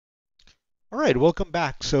All right, welcome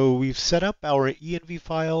back. So we've set up our env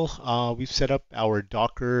file. We've set up our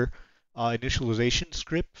Docker initialization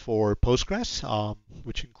script for Postgres,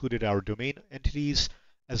 which included our domain entities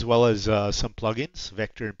as well as some plugins,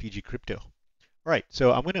 Vector and PGCrypto. All right,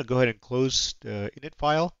 so I'm going to go ahead and close the init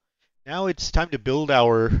file. Now it's time to build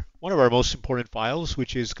one of our most important files,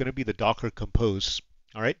 which is going to be the Docker Compose.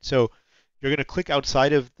 All right, so you're going to click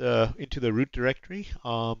outside of into the root directory,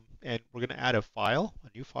 and we're going to add a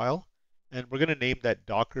new file, and we're going to name that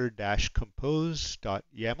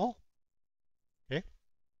docker-compose.yaml. Okay.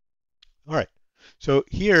 All right. So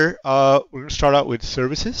here we're going to start out with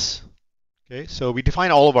services. Okay. So we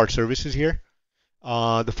define all of our services here.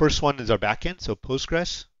 The first one is our backend, so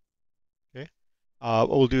Postgres. Okay. What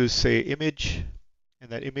we'll do is say image, and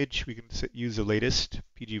that image we can use the latest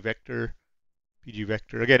PGVector.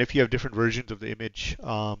 PGVector. Again, if you have different versions of the image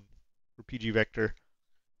for PGVector,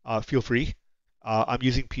 feel free. I'm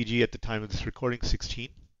using PG at the time of this recording, 16.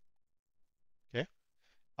 Okay.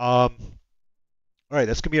 All right,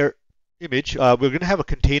 that's going to be our image. We're going to have a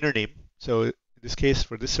container name. So in this case,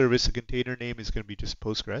 for this service, the container name is going to be just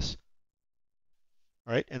Postgres.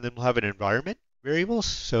 All right, and then we'll have an environment variables.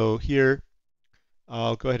 So here,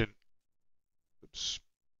 I'll go ahead and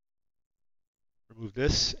remove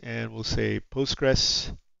this, and we'll say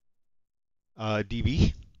Postgres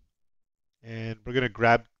DB. And we're going to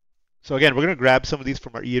grab, so again, we're going to grab some of these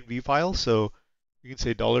from our env file. So you can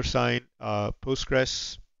say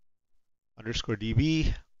 $Postgres underscore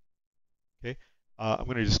DB. Okay, I'm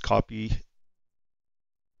going to just copy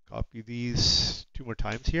these 2 more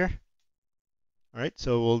times here. All right,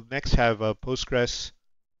 so we'll next have a Postgres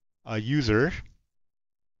user.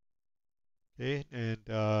 Okay, and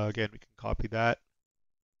again, we can copy that.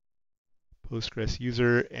 Postgres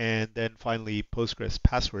user, and then finally Postgres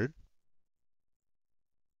password.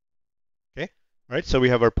 Okay, all right, so we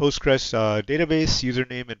have our Postgres database,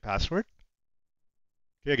 username, and password.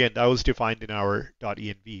 Okay, again, that was defined in our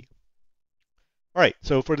 .env. All right,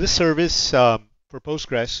 so for this service, for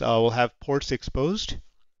Postgres, we'll have ports exposed.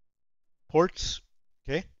 Ports,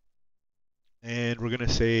 okay, and we're going to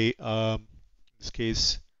say, in this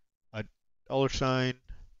case, a $,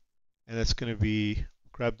 and that's going to be,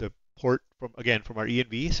 grab the port from our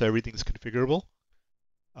env, so everything's configurable.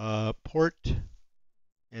 Port,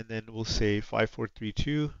 and then we'll say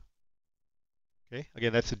 5432. Okay,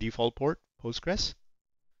 again, that's the default port, Postgres.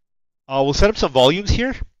 We'll set up some volumes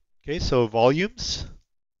here. Okay, so volumes,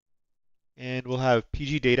 and we'll have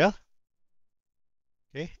PG data.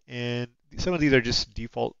 Okay, and some of these are just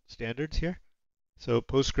default standards here. So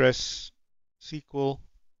PostgreSQL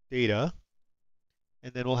data,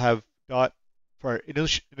 and then we'll have dot for our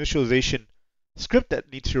initialization script that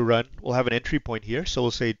needs to run. We'll have an entry point here, so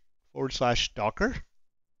we'll say /docker.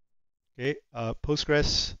 Okay,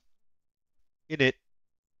 Postgres init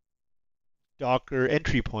docker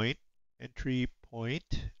entry point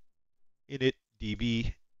init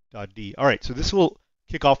db.d. All right, so this will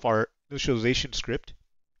kick off our initialization script.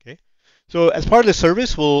 Okay, so as part of the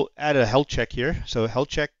service, we'll add a health check here. So health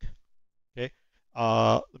check. Okay,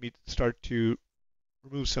 let me start to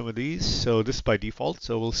remove some of these. So this is by default.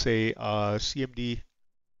 So we'll say cmd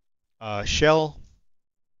shell.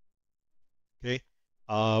 Okay,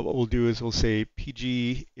 what we'll do is we'll say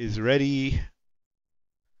pg is ready.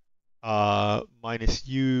 Minus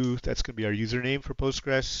u, that's going to be our username for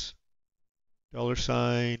Postgres.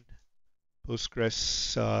 $,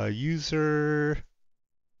 Postgres user.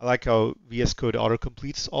 I like how VS Code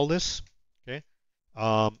auto-completes all this. Okay,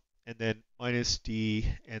 and then minus d,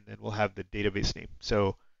 and then we'll have the database name.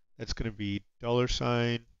 So that's going to be $,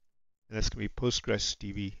 and that's going to be Postgres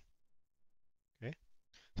DB. Okay,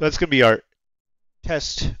 so that's going to be our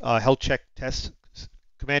test, health check test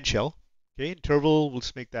command shell. Okay, interval, we'll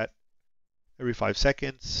just make that every 5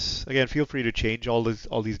 seconds. Again, feel free to change all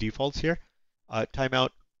these defaults here.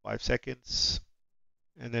 Timeout 5 seconds,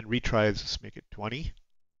 and then retries, just make it 20.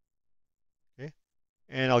 Okay,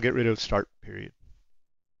 and I'll get rid of start period.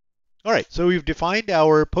 All right, so we've defined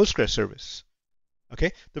our Postgres service.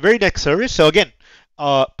 Okay, the very next service. So again,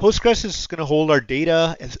 Postgres is going to hold our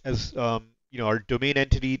data as our domain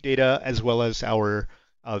entity data as well as our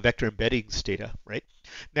vector embeddings data, right?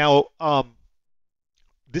 Now,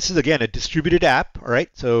 this is again a distributed app, all right?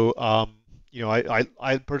 So I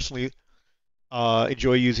personally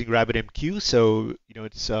enjoy using RabbitMQ. So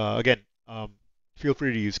it's again, feel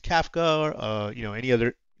free to use Kafka or any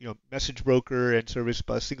other message broker and service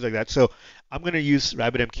bus, things like that. So I'm going to use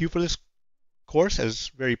RabbitMQ for this course, as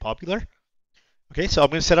very popular. Okay, so I'm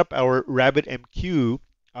going to set up our RabbitMQ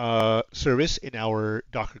service in our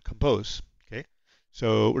Docker Compose. Okay,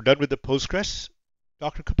 so we're done with the Postgres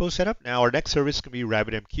Docker Compose setup. Now our next service can be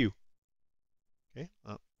RabbitMQ. Okay,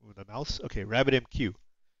 move the mouse. Okay, RabbitMQ.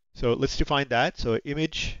 So let's define that. So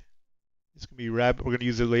image is going to be we're going to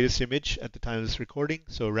use the latest image at the time of this recording.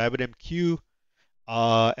 So RabbitMQ,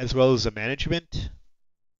 as well as the management.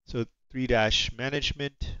 So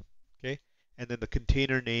 3-management. Okay, and then the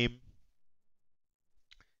container name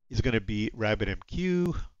is going to be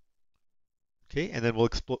RabbitMQ. Okay, and then we'll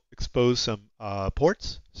expose some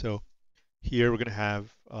ports. So here we're going to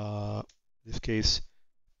have, in this case,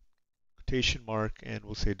 quotation mark, and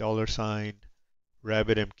we'll say $,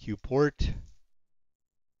 RabbitMQ port.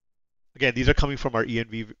 Again, these are coming from our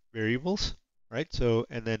env variables, right? So,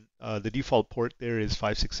 and then the default port there is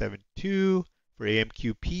 5672 for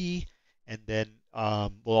AMQP, and then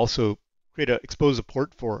we'll also expose a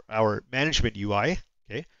port for our management UI.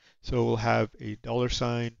 Okay, so we'll have a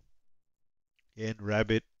 $, and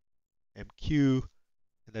RabbitMQ,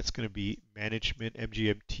 and that's going to be management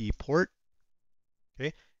MGMT port.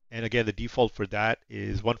 Okay, and again, the default for that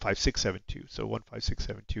is 15672. So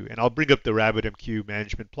 15672, and I'll bring up the RabbitMQ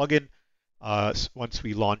management plugin once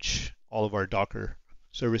we launch all of our Docker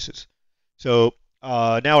services. So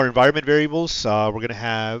now our environment variables, we're going to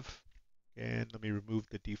have, and let me remove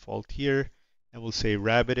the default here, and we'll say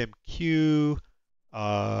RabbitMQ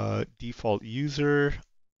default user,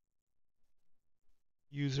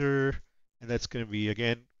 and that's going to be,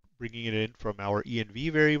 again, bringing it in from our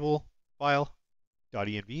env variable file,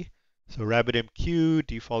 .env. So RabbitMQ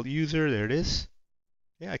default user, there it is.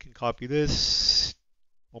 Okay, I can copy this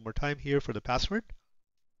one more time here for the password.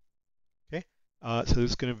 Okay, so this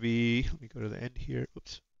is going to be, let me go to the end here.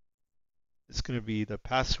 Oops. It's going to be the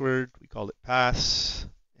password. We call it pass,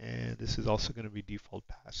 and this is also going to be default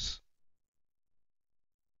pass.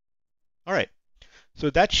 All right. So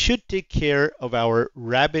that should take care of our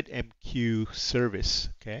RabbitMQ service.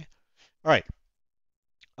 Okay. All right.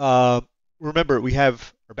 Remember, we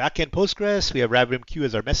have our backend Postgres, we have RabbitMQ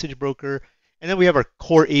as our message broker, and then we have our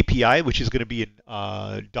core API, which is going to be in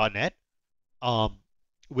 .NET,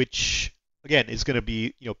 which again is going to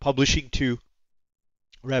be publishing to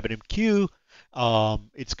RabbitMQ.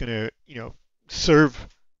 It's going to serve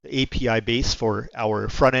the API base for our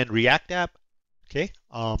front end React app. Okay.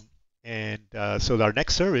 So our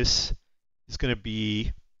next service is going to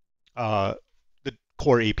be the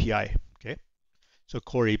core API. Okay. So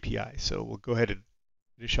core API. So we'll go ahead and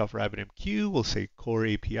finish off RabbitMQ. We'll say core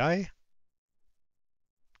API.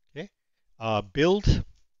 Okay. Build.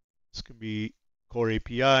 It's going to be core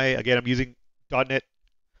API. Again, I'm using .NET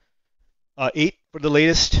 8 for the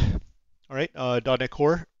latest. All right. .NET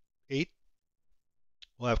Core 8.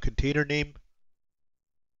 We'll have container name.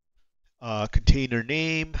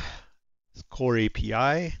 Core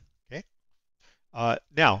API. Okay.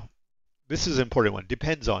 Now, this is an important one.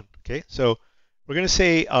 Depends on. Okay. So we're going to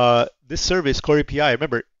say this service, core API,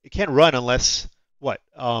 remember, it can't run unless what?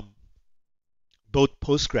 Both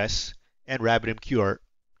Postgres and RabbitMQ are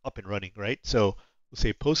up and running, right? So we'll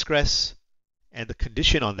say Postgres, and the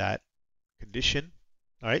condition on that, all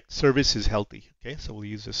right, service is healthy. Okay, so we'll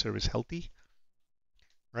use the service healthy,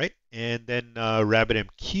 right? And then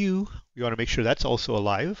RabbitMQ, we want to make sure that's also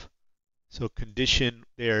alive. So condition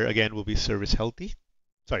there again will be service healthy.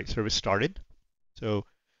 Sorry, service started. So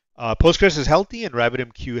Postgres is healthy and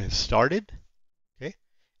RabbitMQ has started. Okay,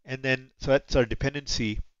 and then so that's our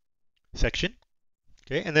dependency section.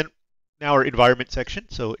 Okay, and then now our environment section.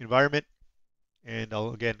 So environment, and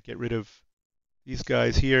I'll again get rid of these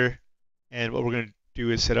guys here. And what we're going to do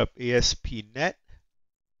is set up ASP.NET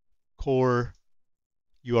core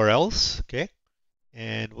URLs. Okay,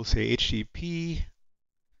 and we'll say HTTP,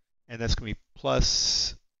 and that's going to be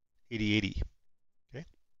plus 8080. Okay,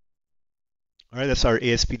 all right, that's our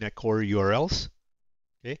ASP.NET core URLs.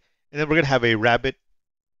 Okay, and then we're going to have a Rabbit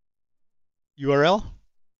URL.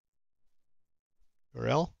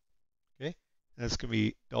 Okay, and that's going to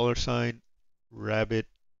be $RabbitMQ.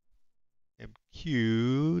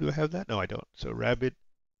 Do I have that? No, I don't. So RabbitMQ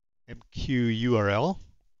URL.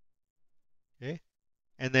 Okay,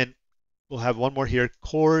 and then we'll have one more here,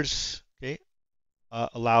 cores. Okay,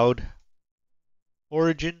 allowed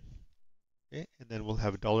origin. Okay, and then we'll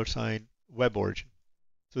have a $web origin.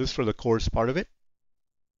 So this is for the cores part of it.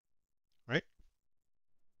 Right?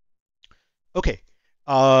 Okay.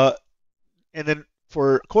 And then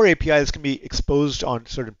for core API, it's going to be exposed on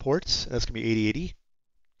certain ports. That's going to be 8080.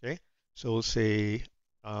 Okay, so we'll say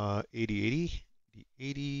 8080,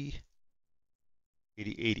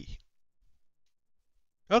 8080.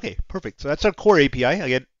 Okay, perfect. So that's our core API.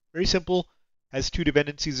 Again, very simple. Has two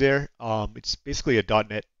dependencies there. It's basically a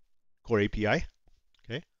 .NET core API.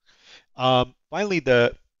 Okay. Finally,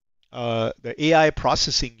 the the AI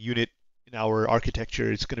processing unit in our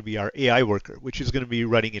architecture is going to be our AI worker, which is going to be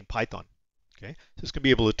running in Python. Okay, so it's going to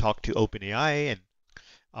be able to talk to OpenAI and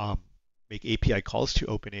um, make API calls to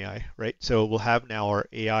OpenAI, right? So we'll have now our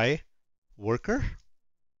AI worker.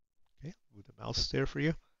 Okay, move the mouse there for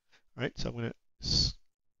you. All right, so I'm going to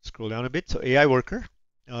scroll down a bit. So AI worker,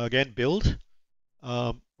 again, build.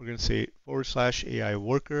 We're going to say / AI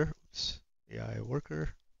worker. Oops, AI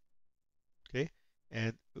worker. Okay,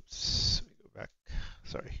 and oops, let me go back.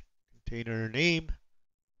 Sorry, container name.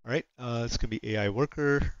 All right, it's going to be AI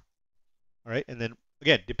worker. All right, and then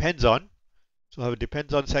again, depends on. So we'll have a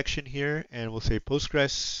depends on section here, and we'll say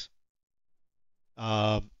Postgres.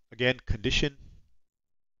 Again, condition,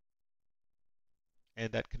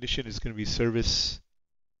 and that condition is going to be service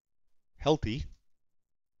healthy.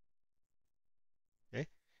 Okay,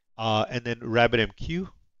 and then RabbitMQ,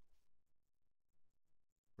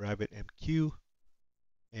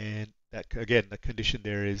 and that again, the condition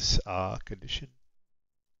there is condition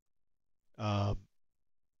um,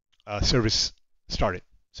 service started.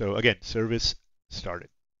 So again, service started.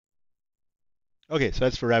 Okay, so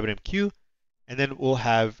that's for RabbitMQ, and then we'll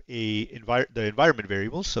have the environment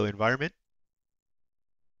variables. So environment.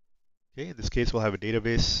 Okay, in this case, we'll have a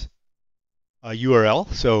database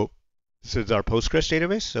URL. So this is our Postgres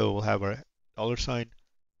database. So we'll have our $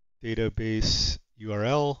 database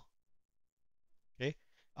URL. Okay,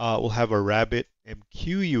 we'll have our RabbitMQ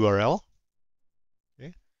URL.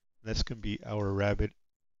 Okay, that's going to be our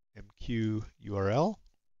RabbitMQ URL.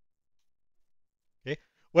 Okay,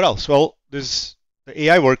 what else? Well, there's the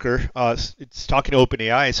AI worker. It's talking to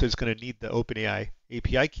OpenAI, so it's going to need the OpenAI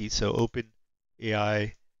API key. So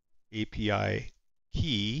OpenAI API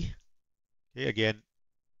key. Okay, again,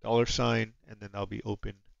 $, and then that'll be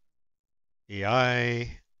open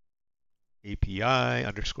AI API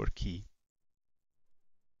 _ key.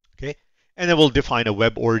 Okay, and then we'll define a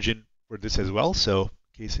web origin for this as well. So in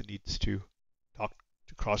case it needs to talk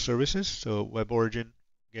to cross services, so web origin,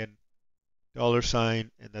 again, $,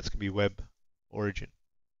 and that's going to be web origin.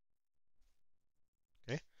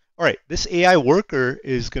 Okay, all right, this AI worker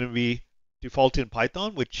is going to be defaulted in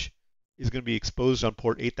Python, which is going to be exposed on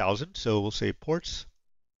port 8000. So we'll say ports,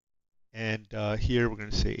 and here we're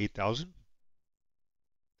going to say 8000,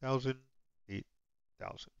 8000.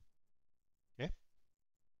 Okay.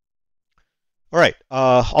 All right,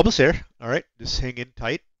 almost there. All right, just hang in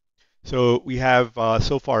tight. So we have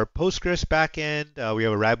so far Postgres backend, we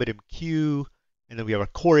have a RabbitMQ, and then we have our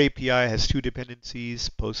core API, has two dependencies,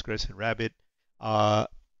 Postgres and Rabbit, and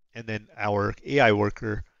then our AI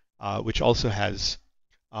worker, which also has,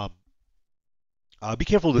 be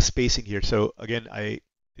careful of the spacing here. So again, I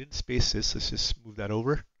didn't space this. Let's just move that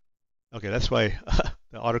over. Okay, that's why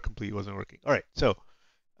the autocomplete wasn't working. All right, so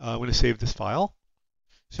I'm going to save this file.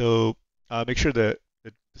 So make sure the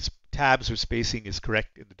tabs or spacing is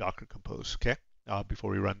correct in the Docker Compose, okay,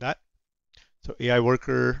 before we run that. So AI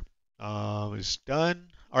worker is done.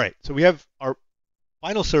 All right, so we have our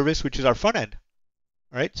final service, which is our front end.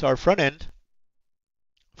 All right, so our front end,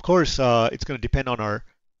 of course, it's going to depend on our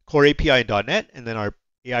core API in .NET and then our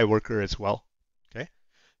AI worker as well, okay?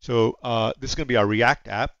 So this is going to be our React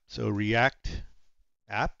app. So React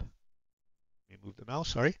app, let me move the mouse,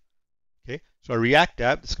 sorry. Okay, so our React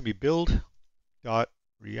app, this is going to be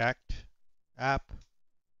build.react app,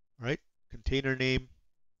 right? Container name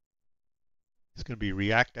is going to be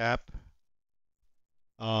React app.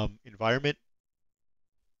 Environment,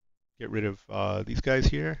 get rid of these guys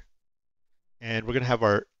here. And we're going to have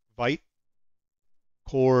our Vite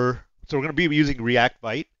core. So we're going to be using React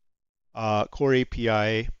Vite core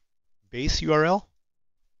API base URL.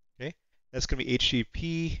 Okay, that's going to be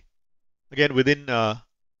HTTP. Again, within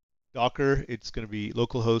Docker, it's going to be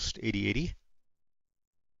localhost 8080.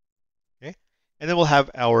 Okay, and then we'll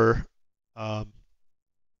have our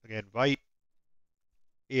again Vite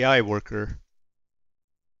AI worker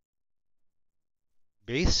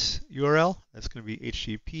base URL. That's going to be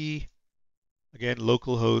HTTP. Again,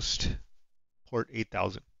 localhost port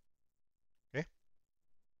 8000. Okay.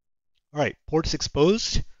 All right, ports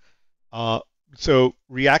exposed. So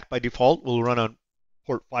React by default will run on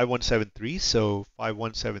port 5173. So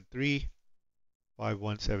 5173,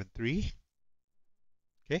 5173.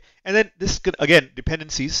 Okay, and then this could, again,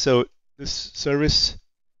 dependencies. So this service,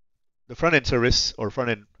 the front end service or front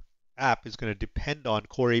end app is going to depend on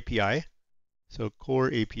core API. So core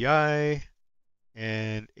API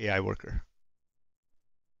and AI worker.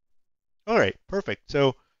 All right, perfect.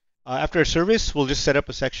 So after our service, we'll just set up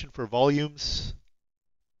a section for volumes.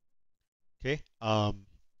 Okay,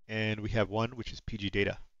 and we have one which is PG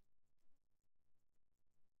data.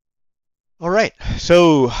 All right,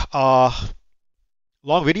 so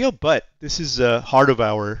long video, but this is heart of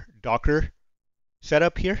our Docker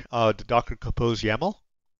setup here, the Docker Compose YAML.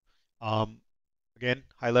 Um, Again,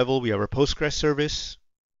 high level, we have our Postgres service,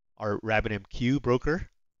 our RabbitMQ broker,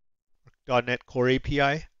 .NET Core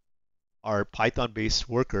API, our Python-based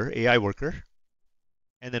worker, AI worker,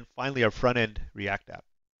 and then finally our front-end React app.